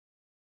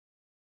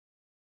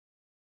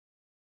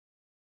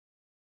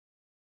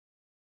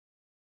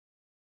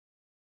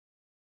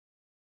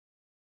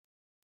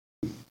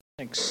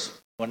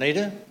Thanks,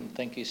 Juanita, and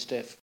thank you,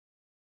 Steph.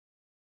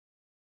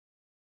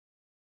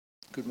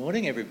 Good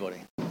morning, everybody.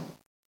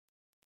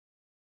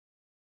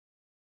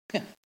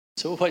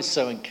 It's always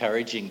so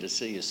encouraging to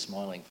see your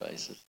smiling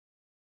faces.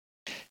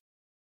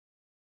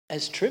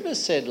 As Trevor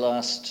said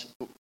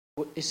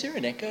is there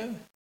an echo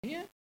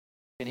here?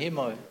 I can hear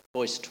my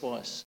voice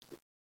twice.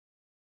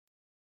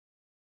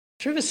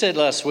 Trevor said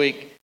last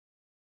week,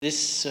 this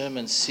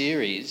sermon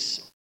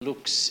series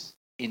looks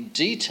in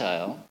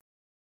detail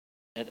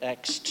at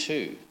Acts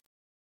 2,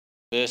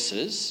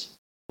 verses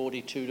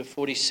 42 to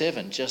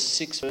 47, just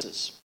 6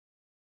 verses.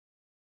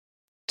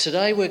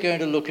 Today we're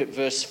going to look at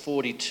verse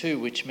 42,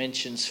 which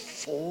mentions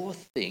 4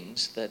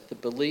 things that the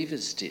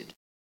believers did.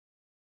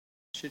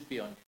 It should be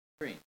on your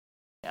screen.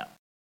 Yeah.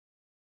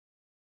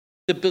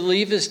 The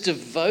believers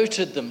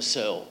devoted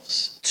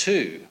themselves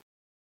to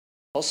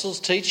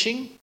apostles'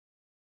 teaching,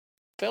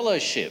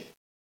 fellowship,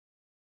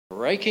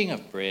 breaking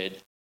of bread,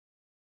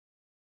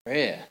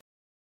 prayer.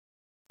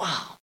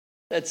 Wow,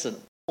 that's an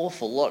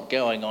awful lot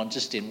going on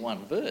just in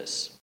one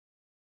verse.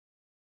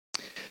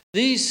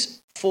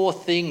 These 4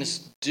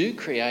 things do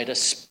create a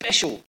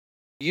special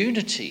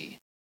unity.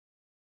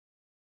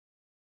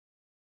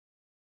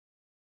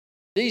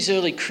 These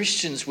early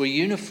Christians were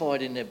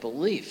unified in their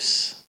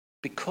beliefs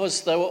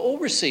because they were all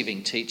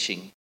receiving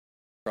teaching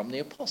from the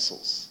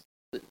apostles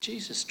that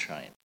Jesus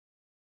trained.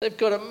 They've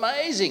got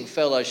amazing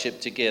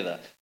fellowship together.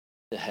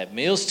 They have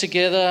meals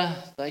together.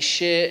 They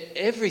share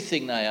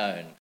everything they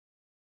own.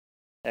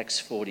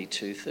 Acts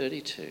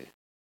 42:32.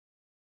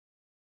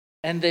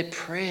 And their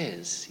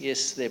prayers,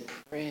 yes, their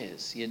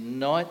prayers,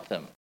 unite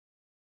them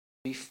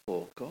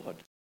before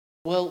God.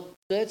 Well,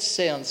 that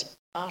sounds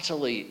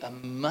utterly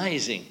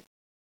amazing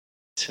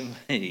to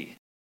me,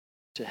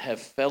 to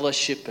have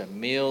fellowship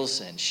and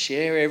meals and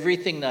share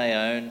everything they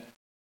own,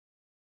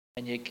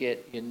 and you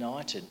get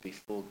united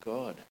before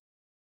God.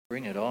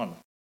 Bring it on.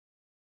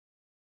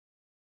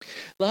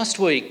 Last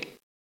week,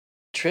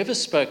 Trevor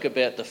spoke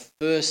about the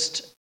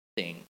first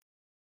thing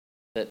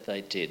that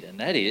they did, and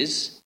that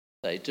is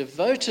they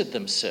devoted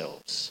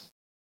themselves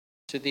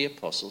to the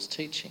apostles'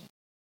 teaching.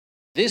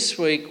 This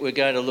week, we're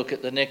going to look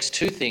at the next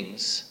 2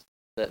 things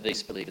that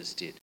these believers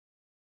did.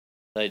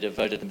 They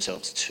devoted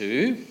themselves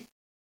to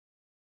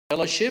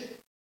fellowship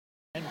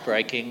and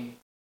breaking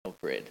of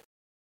bread.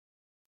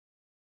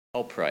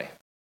 I'll pray.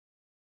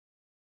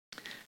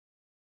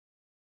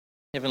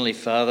 Heavenly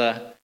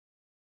Father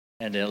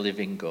and our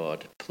living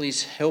God,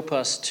 please help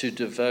us to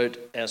devote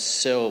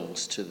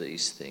ourselves to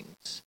these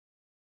things.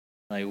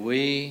 May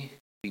we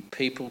be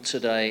people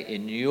today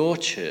in your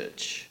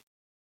church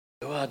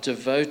who are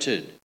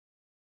devoted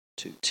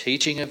to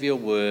teaching of your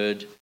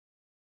word,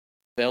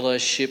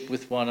 fellowship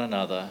with one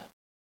another,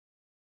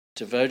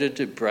 devoted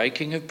to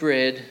breaking of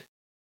bread,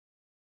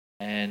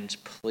 and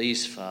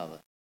please, Father,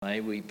 may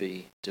we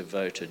be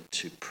devoted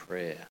to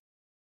prayer.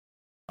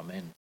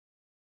 Amen.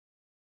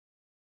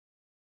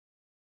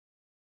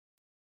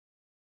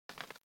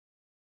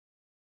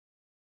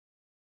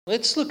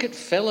 Let's look at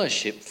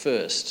fellowship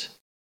first.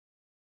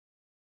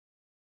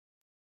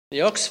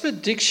 The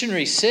Oxford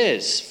Dictionary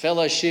says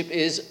fellowship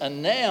is a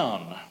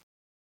noun.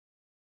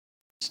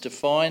 It's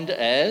defined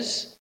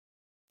as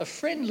a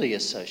friendly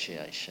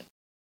association,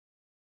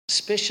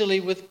 especially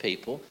with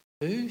people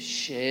who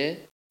share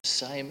the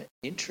same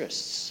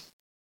interests.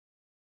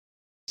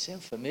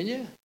 Sound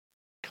familiar?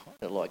 Kind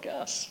of like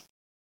us.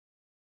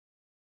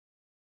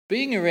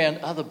 Being around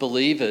other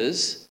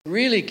believers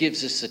really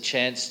gives us a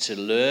chance to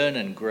learn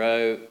and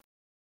grow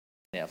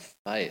in our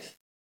faith,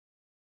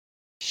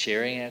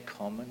 sharing our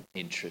common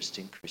interest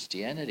in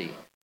Christianity,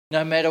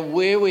 no matter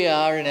where we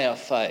are in our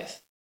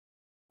faith.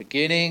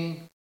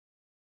 Beginning,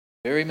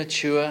 very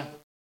mature,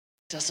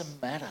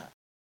 doesn't matter.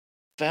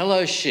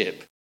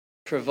 Fellowship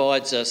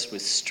provides us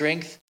with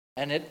strength,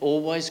 and it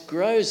always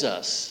grows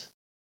us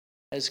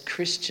as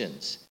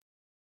Christians.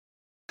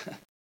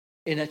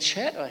 In a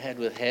chat I had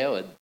with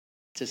Howard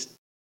just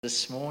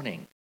this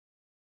morning,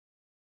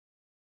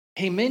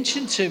 he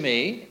mentioned to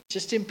me,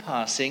 just in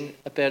passing,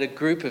 about a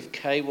group of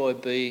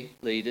KYB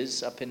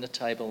leaders up in the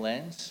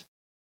Tablelands.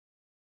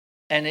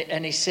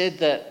 And he said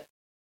that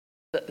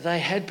they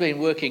had been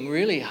working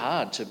really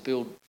hard to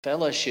build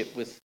fellowship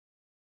with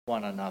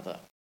one another.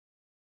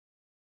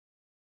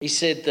 He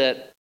said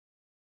that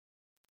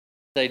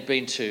they'd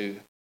been to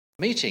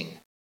a meeting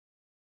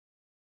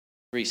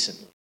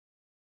recently,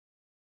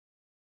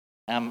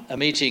 a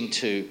meeting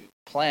to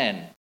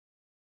plan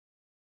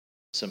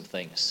some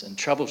things and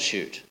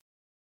troubleshoot.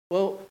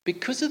 Well,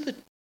 because of the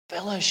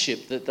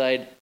fellowship that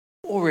they'd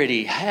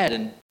already had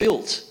and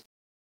built,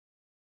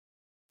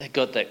 they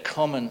got that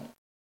common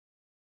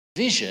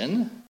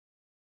vision.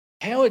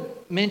 Howard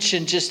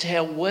mentioned just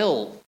how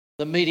well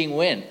the meeting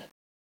went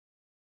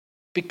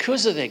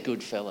because of their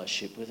good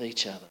fellowship with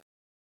each other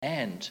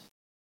and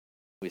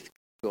with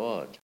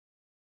God.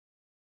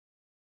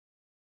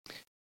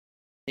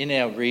 In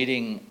our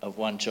reading of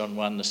 1 John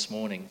 1 this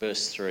morning,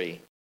 verse 3,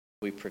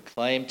 we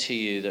proclaim to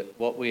you that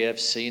what we have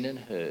seen and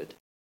heard,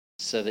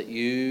 so that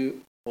you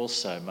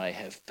also may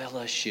have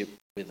fellowship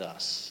with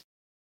us.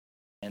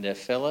 and our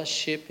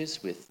fellowship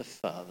is with the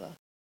Father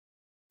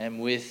and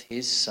with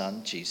his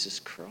Son, Jesus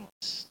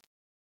Christ.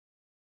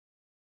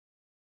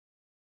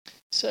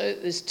 So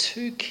there's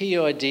two key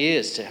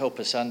ideas to help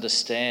us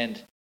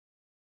understand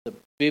the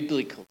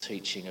biblical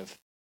teaching of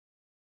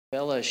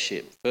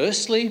fellowship.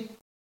 Firstly,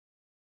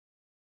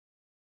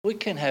 we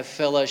can have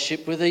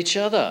fellowship with each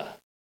other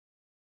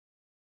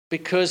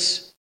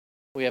because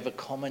we have a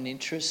common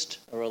interest,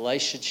 a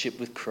relationship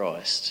with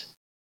Christ.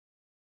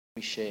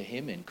 We share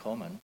him in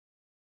common.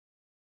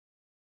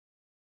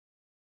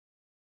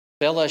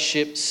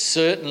 Fellowship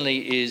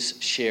certainly is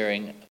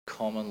sharing a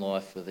common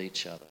life with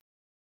each other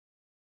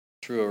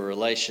through a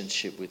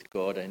relationship with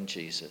God and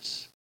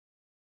Jesus.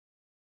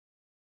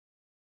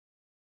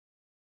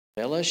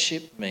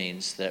 Fellowship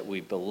means that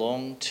we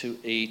belong to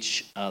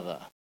each other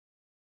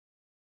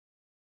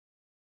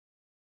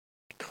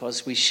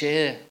because we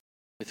share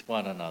with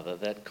one another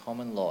that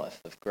common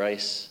life of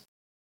grace,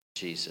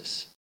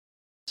 Jesus.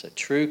 So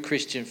true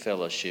Christian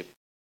fellowship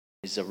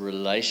is a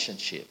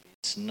relationship.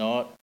 It's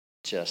not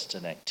just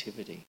an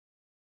activity.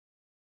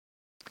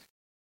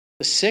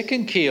 The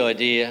second key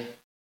idea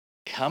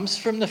comes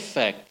from the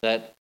fact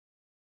that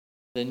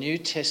the New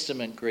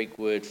Testament Greek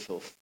word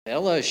for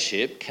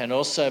fellowship can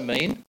also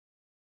mean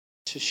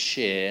to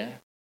share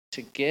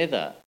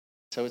together.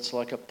 So it's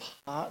like a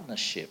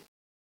partnership.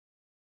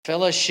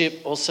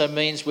 Fellowship also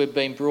means we've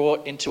been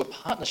brought into a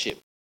partnership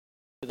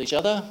with each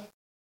other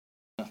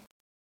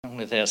and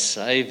with our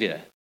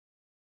Saviour.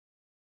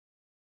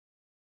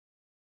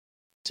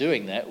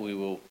 Doing that, we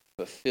will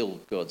fulfill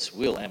God's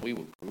will and we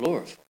will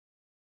glorify.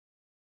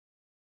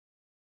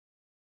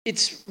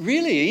 It's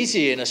really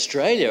easy in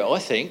Australia, I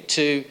think,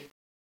 to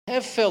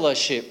have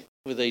fellowship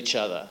with each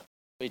other.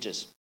 We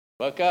just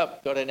woke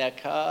up, got in our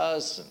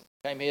cars and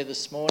came here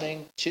this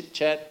morning,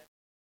 chit-chat,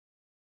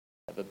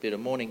 have a bit of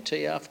morning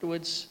tea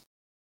afterwards.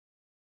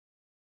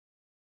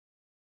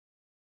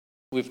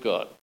 We've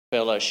got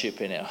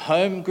fellowship in our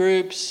home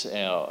groups,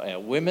 our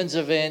women's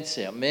events,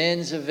 our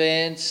men's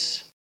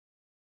events,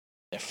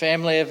 our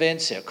family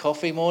events, our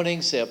coffee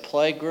mornings, our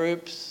play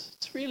groups.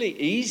 It's really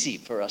easy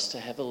for us to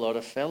have a lot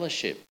of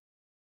fellowship.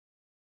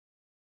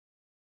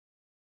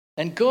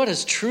 And God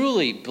has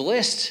truly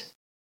blessed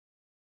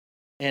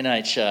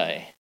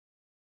NHA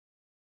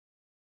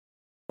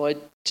by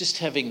just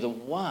having the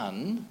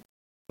one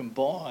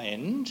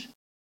combined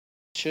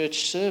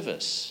church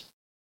service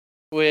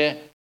where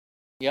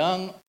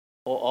young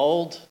or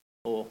old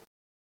or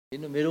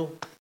in the middle,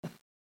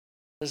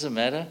 doesn't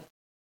matter,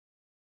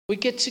 we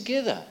get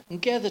together and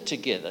gather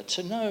together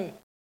to know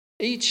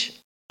each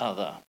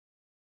other.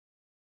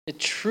 It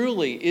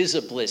truly is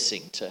a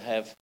blessing to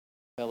have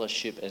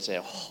fellowship as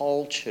our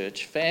whole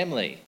church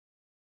family.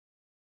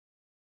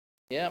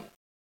 Yeah,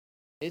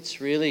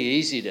 it's really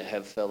easy to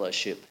have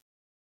fellowship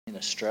in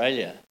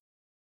Australia.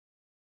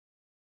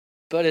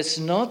 But it's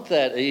not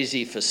that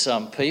easy for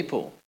some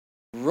people.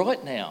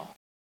 Right now,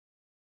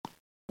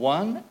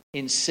 1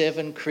 in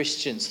 7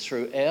 Christians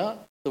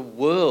throughout the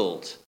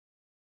world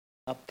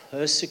are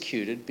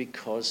persecuted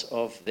because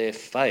of their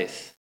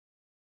faith.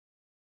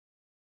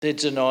 They're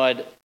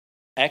denied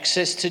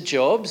access to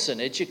jobs and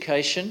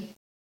education.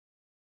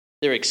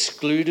 They're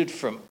excluded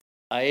from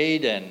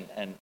aid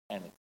and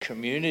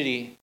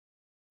community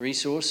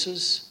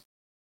resources.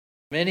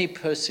 Many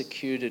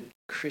persecuted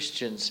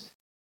Christians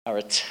are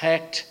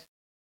attacked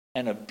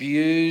and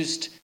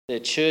abused, their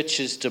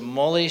churches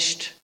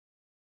demolished,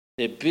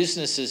 their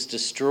businesses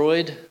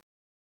destroyed,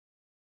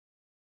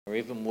 or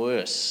even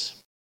worse.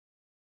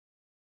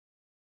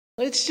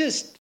 Let's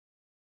just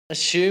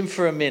assume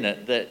for a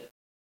minute that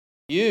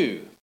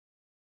you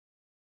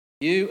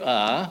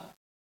are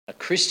a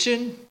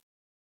Christian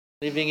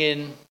living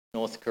in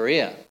North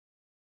Korea.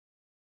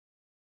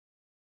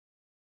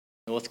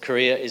 North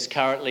Korea is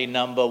currently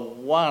number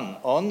 1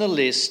 on the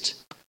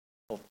list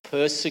of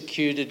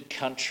persecuted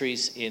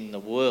countries in the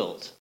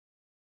world.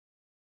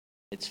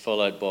 It's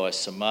followed by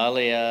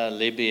Somalia,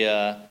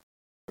 Libya,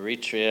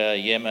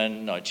 Eritrea,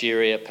 Yemen,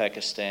 Nigeria,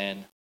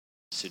 Pakistan,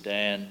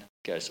 Sudan,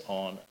 goes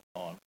on and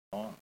on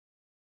and on.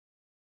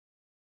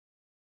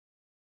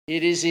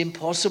 It is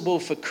impossible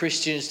for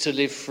Christians to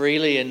live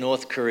freely in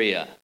North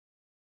Korea.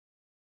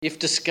 If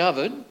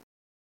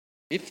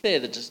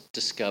they're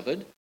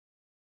discovered,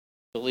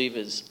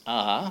 believers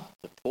are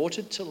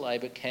deported to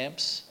labour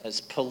camps as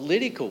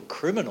political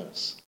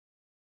criminals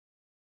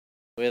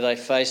where they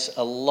face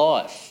a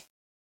life,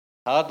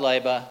 hard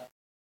labour,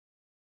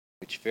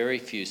 which very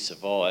few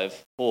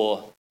survive,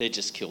 or they're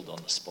just killed on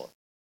the spot.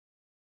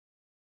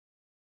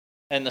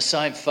 And the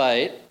same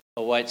fate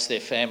awaits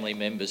their family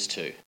members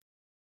too.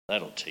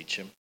 That'll teach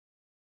them.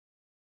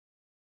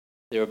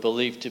 There are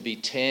believed to be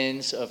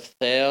tens of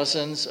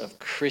thousands of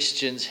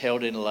Christians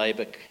held in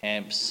labour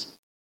camps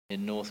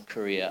in North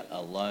Korea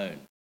alone.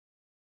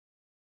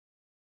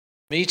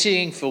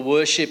 Meeting for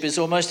worship is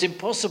almost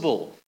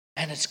impossible,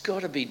 and it's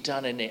got to be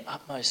done in the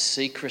utmost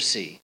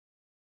secrecy.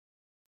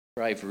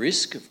 Grave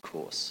risk, of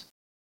course.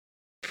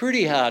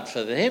 Pretty hard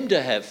for them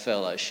to have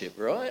fellowship,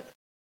 right?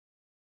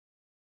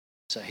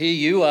 So here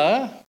you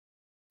are,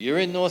 You're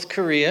in North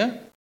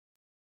Korea.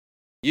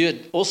 You're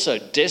also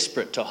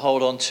desperate to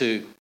hold on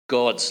to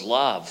God's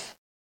love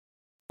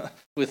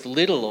with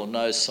little or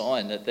no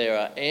sign that there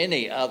are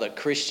any other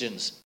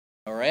Christians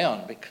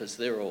around because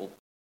they're all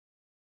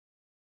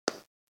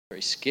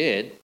very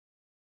scared.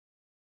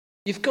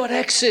 You've got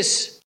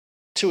access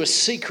to a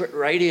secret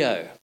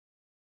radio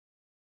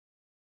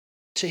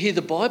to hear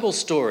the Bible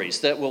stories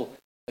that will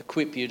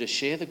equip you to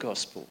share the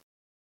gospel.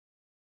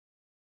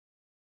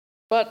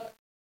 But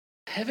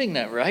having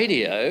that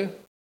radio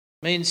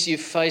means you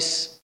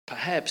face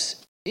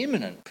perhaps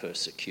imminent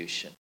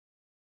persecution.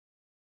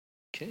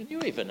 Can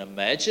you even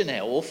imagine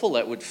how awful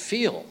that would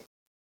feel?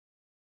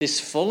 This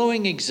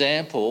following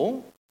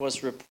example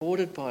was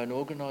reported by an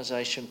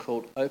organisation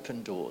called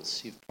Open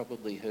Doors. You've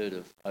probably heard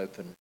of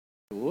Open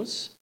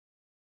Doors.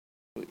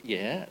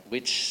 Yeah,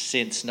 which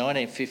since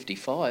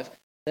 1955,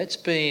 that's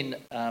been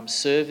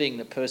serving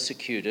the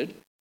persecuted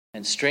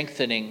and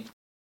strengthening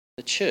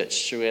the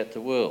church throughout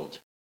the world.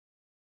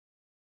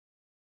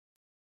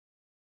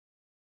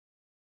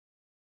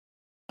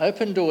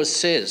 Open Doors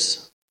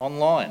says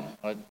online,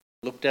 I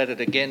looked at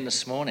it again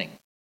this morning,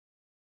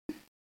 a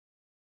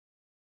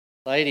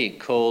lady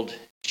called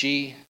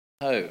Ji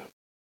Ho,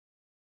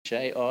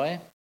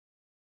 J-I-H-O.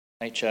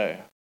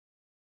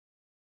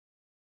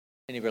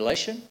 Any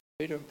relation,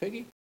 Peter and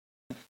Peggy?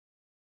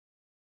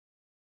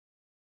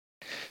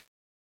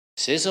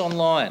 Says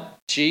online,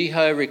 Ji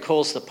Ho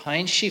recalls the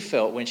pain she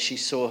felt when she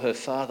saw her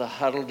father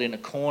huddled in a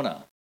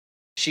corner.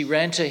 She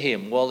ran to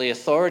him while the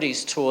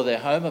authorities tore their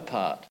home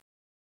apart.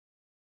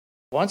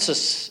 Once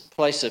a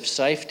place of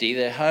safety,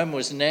 their home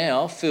was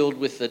now filled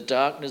with the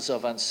darkness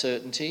of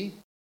uncertainty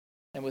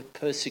and with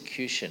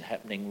persecution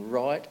happening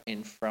right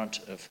in front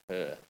of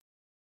her.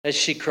 As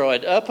she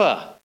cried,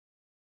 "Appa,"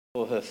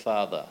 for her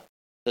father,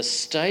 the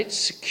state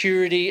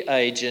security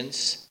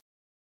agents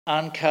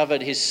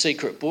uncovered his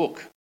secret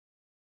book,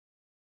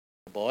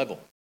 the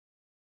Bible.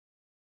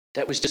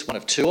 That was just one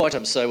of two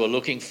items they were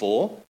looking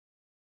for.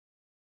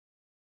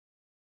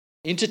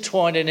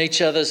 Intertwined in each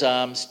other's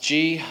arms,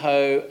 Ji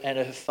Ho and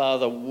her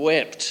father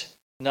wept,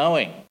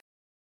 knowing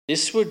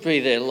this would be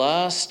their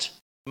last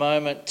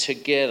moment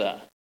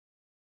together.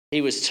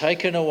 He was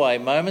taken away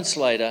moments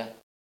later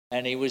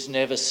and he was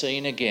never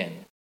seen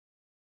again.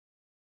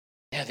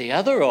 Now, the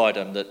other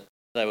item that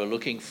they were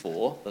looking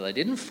for, that they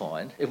didn't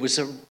find, it was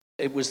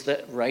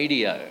that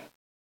radio.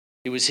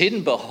 It was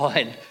hidden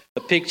behind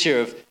a picture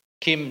of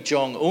Kim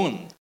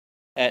Jong-un,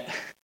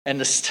 and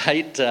the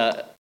state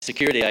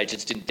security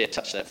agents didn't dare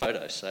touch that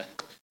photo. So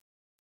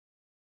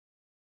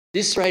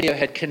this radio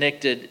had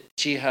connected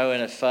Ji Ho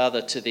and her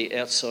father to the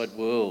outside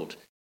world.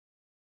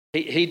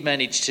 He'd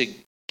managed to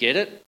get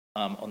it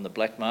on the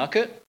black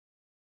market.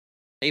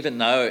 Even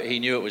though he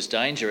knew it was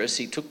dangerous,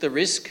 he took the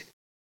risk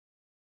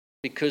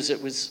because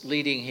it was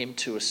leading him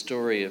to a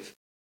story of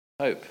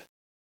hope,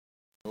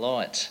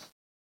 light.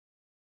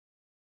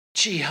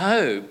 Ji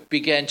Ho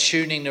began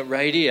tuning the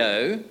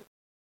radio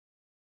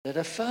that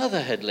her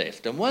father had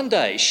left. And one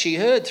day she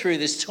heard through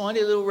this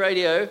tiny little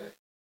radio,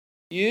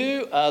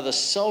 "You are the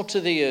salt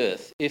of the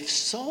earth. If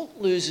salt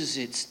loses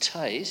its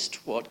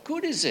taste, what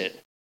good is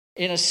it?"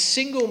 In a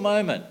single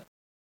moment,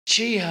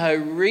 Ji Ho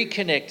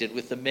reconnected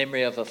with the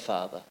memory of her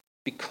father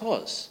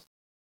because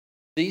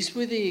these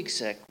were the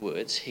exact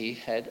words he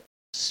had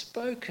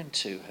spoken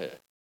to her.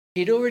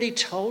 He'd already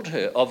told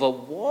her of a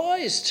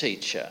wise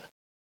teacher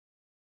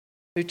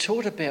who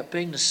taught about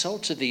being the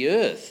salt of the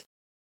earth.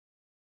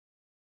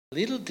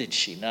 Little did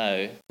she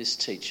know this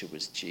teacher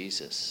was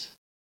Jesus.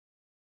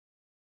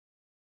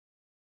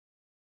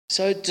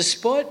 So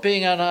despite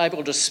being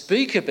unable to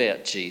speak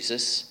about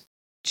Jesus,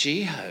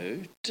 Ji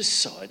Ho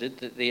decided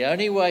that the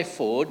only way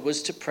forward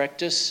was to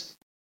practice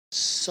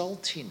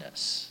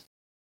saltiness.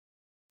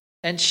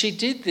 And she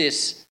did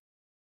this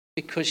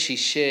because she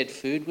shared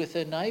food with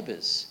her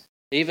neighbours,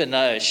 even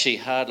though she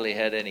hardly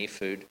had any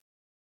food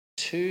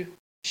to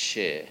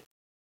share.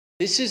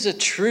 This is a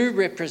true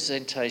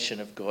representation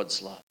of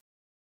God's love.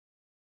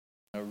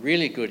 A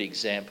really good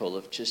example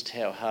of just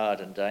how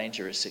hard and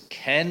dangerous it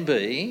can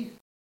be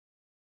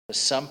for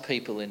some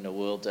people in the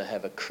world to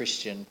have a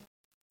Christian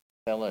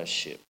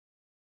fellowship.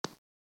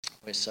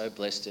 We're so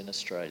blessed in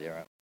Australia,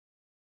 aren't we?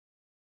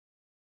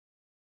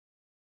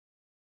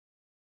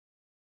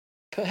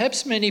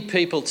 Perhaps many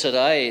people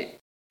today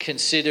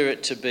consider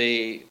it to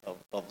be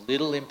of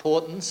little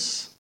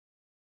importance,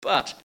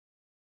 but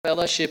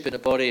fellowship in the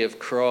body of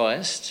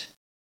Christ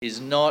is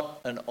not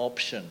an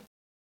option.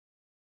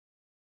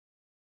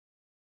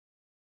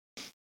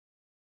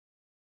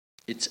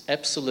 It's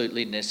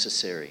absolutely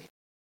necessary.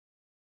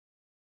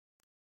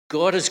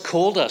 God has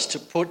called us to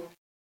put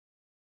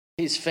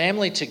his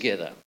family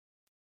together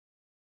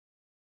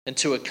and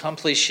to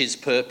accomplish his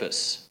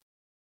purpose.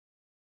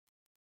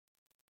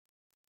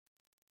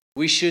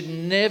 We should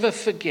never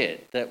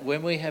forget that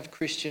when we have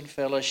Christian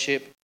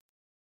fellowship,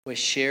 we're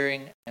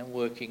sharing and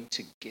working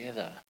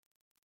together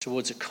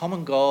towards a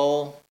common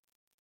goal,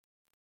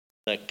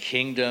 the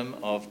kingdom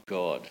of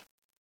God.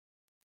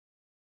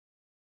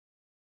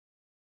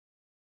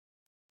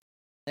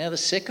 Now the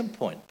second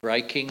point,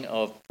 breaking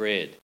of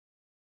bread.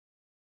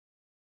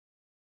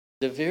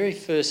 The very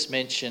first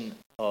mention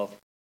of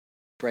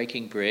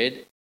breaking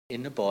bread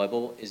in the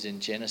Bible is in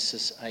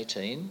Genesis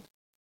 18,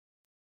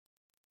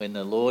 when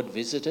the Lord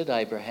visited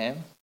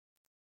Abraham.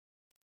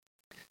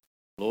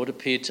 The Lord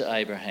appeared to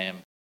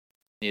Abraham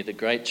near the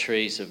great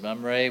trees of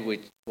Mamre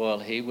while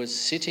he was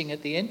sitting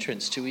at the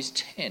entrance to his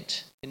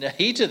tent in the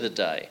heat of the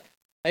day.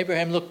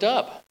 Abraham looked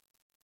up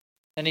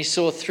and he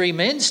saw 3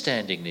 men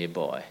standing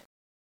nearby.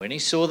 When he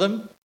saw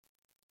them,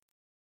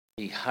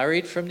 he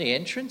hurried from the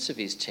entrance of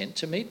his tent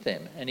to meet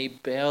them, and he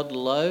bowed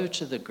low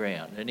to the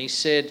ground, and he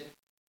said,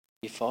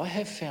 "If I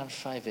have found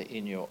favour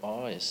in your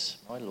eyes,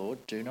 my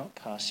Lord, do not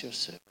pass your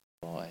servant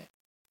by.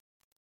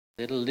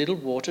 Let a little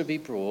water be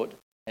brought,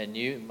 and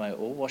you may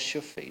all wash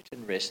your feet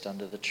and rest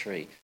under the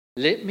tree.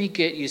 Let me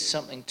get you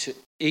something to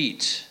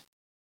eat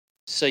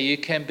so you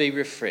can be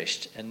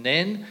refreshed, and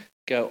then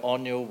go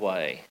on your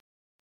way."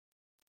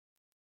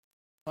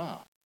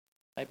 Wow,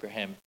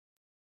 Abraham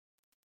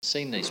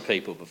seen these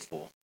people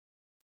before.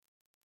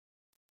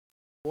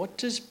 What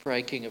does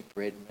breaking of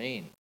bread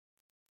mean?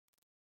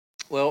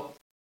 Well,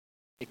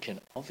 it can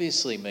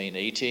obviously mean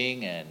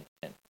eating and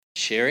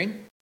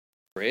sharing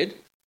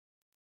bread.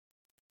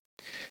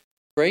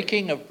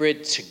 Breaking of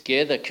bread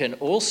together can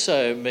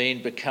also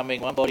mean becoming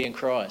one body in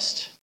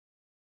Christ.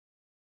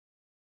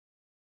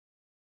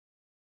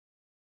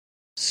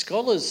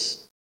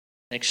 Scholars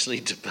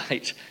actually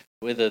debate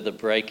whether the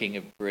breaking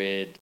of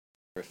bread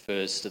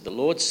refers to the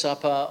Lord's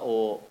Supper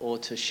or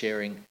to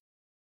sharing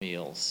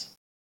meals.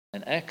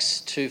 And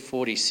Acts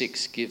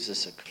 2:46 gives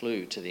us a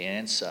clue to the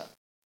answer.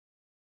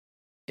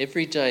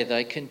 Every day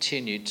they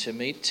continued to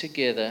meet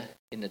together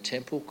in the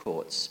temple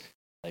courts.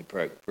 They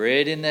broke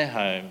bread in their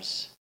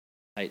homes,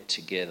 ate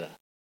together,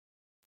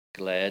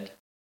 glad,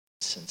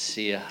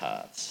 sincere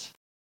hearts.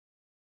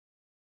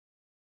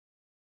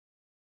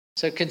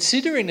 So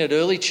considering that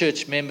early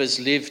church members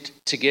lived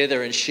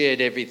together and shared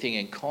everything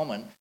in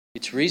common,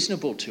 it's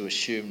reasonable to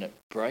assume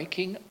that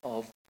breaking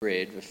of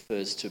bread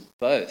refers to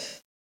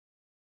both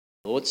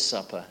Lord's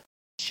Supper,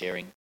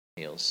 sharing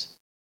meals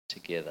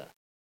together.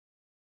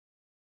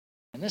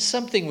 And that's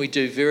something we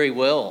do very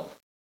well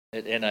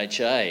at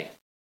NHA.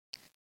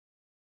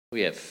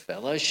 We have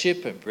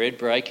fellowship and bread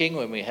breaking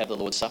when we have the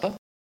Lord's Supper,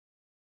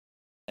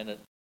 and at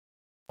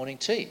morning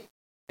tea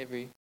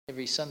every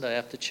Sunday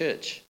after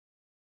church.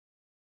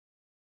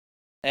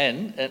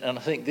 And I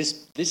think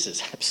this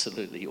is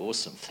absolutely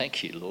awesome.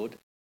 Thank you, Lord.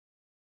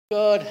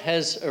 God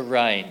has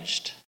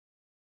arranged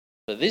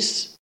for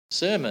this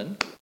sermon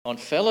on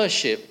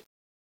fellowship,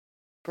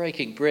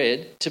 breaking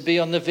bread, to be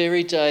on the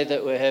very day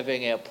that we're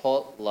having our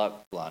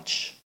potluck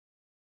lunch.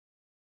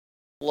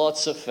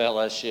 Lots of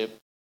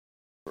fellowship,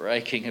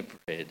 breaking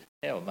of bread.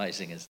 How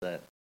amazing is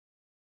that?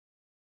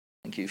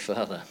 Thank you,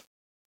 Father.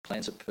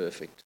 Plans are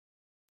perfect.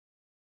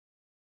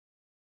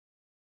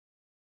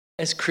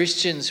 As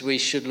Christians, we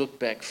should look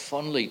back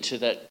fondly to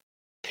that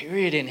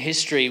period in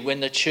history when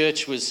the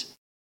church was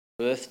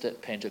birthed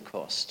at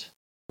Pentecost,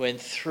 when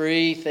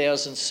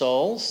 3,000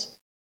 souls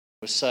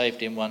were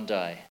saved in one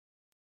day.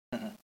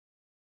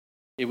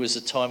 It was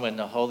a time when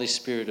the Holy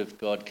Spirit of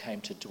God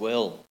came to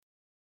dwell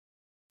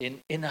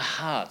in the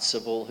hearts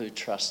of all who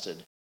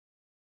trusted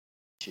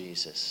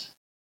Jesus.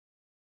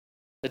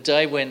 The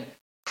day when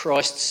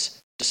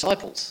Christ's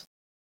disciples,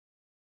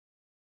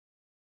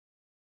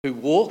 who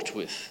walked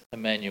with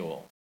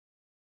Emmanuel,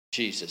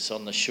 Jesus,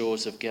 on the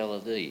shores of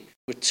Galilee,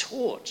 were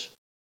taught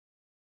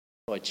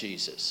by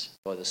Jesus,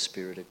 by the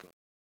Spirit of God.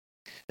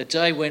 A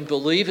day when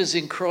believers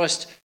in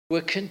Christ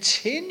were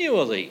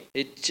continually,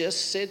 we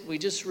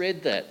just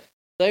read that,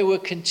 they were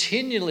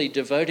continually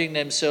devoting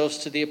themselves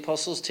to the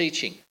apostles'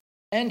 teaching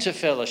and to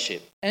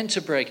fellowship and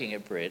to breaking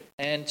of bread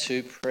and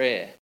to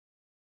prayer.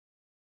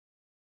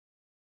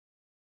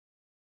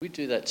 We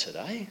do that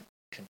today,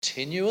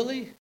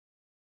 continually.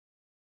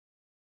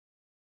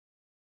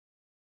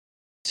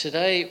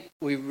 Today,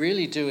 we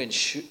really do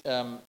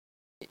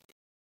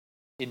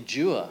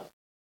endure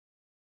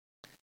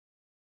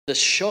the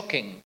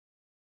shocking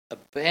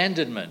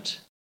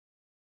abandonment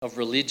of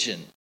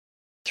religion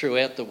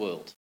throughout the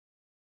world.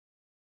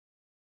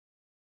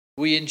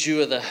 We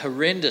endure the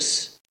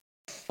horrendous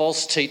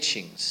false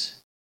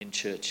teachings in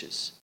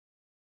churches.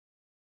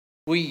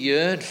 We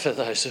yearn for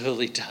those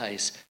early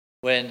days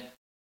when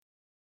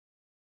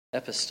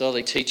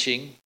apostolic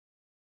teaching,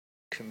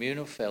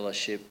 communal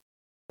fellowship,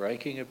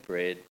 breaking of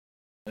bread,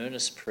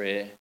 earnest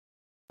prayer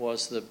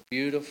was the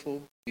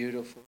beautiful,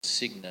 beautiful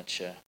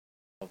signature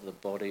of the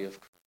body of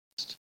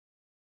Christ.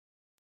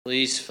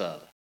 Please,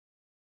 Father,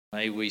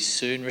 may we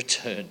soon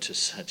return to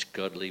such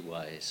godly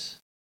ways.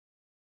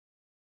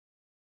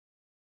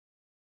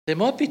 There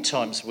might be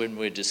times when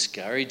we're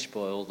discouraged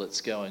by all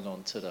that's going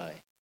on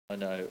today. I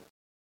know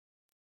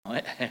I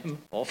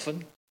am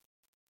often.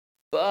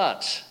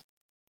 But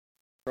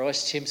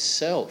Christ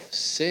himself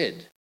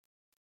said,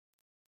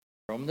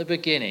 from the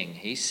beginning,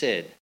 he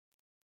said,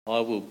 I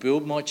will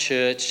build my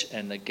church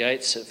and the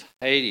gates of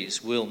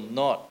Hades will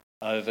not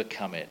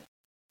overcome it.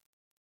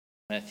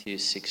 Matthew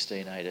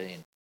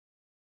 16:18.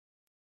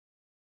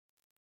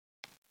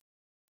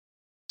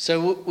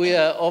 So we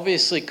are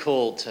obviously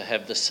called to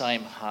have the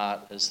same heart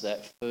as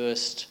that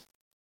first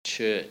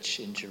church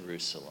in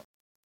Jerusalem.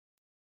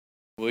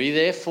 We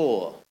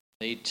therefore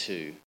need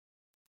to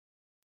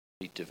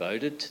be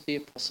devoted to the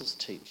apostles'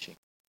 teaching.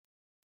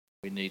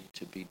 We need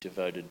to be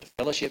devoted to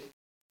fellowship,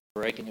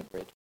 breaking of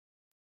bread,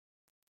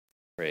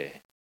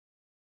 prayer.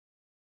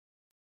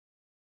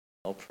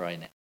 I'll pray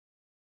now.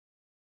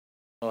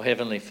 Oh,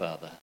 Heavenly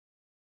Father,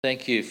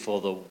 thank you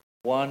for the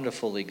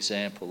wonderful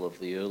example of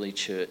the early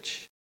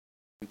church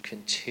who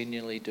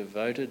continually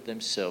devoted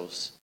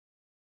themselves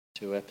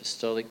to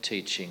apostolic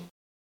teaching,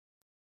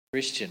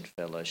 Christian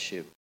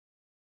fellowship,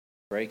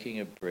 breaking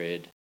of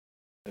bread,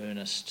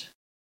 earnest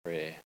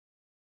prayer.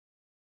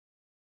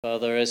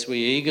 Father, as we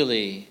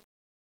eagerly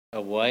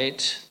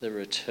await the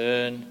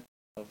return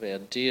of our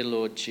dear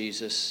Lord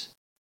Jesus,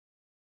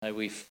 may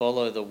we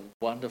follow the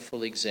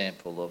wonderful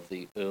example of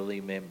the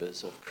early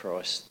members of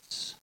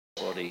Christ's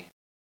body.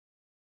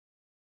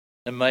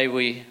 And may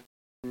we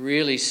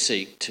really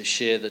seek to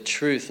share the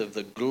truth of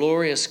the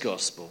glorious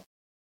gospel,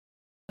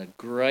 the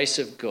grace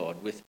of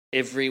God with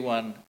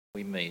everyone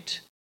we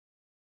meet,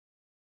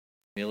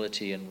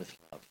 humility and with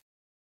love.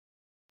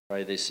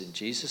 Pray this in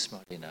Jesus'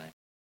 mighty name.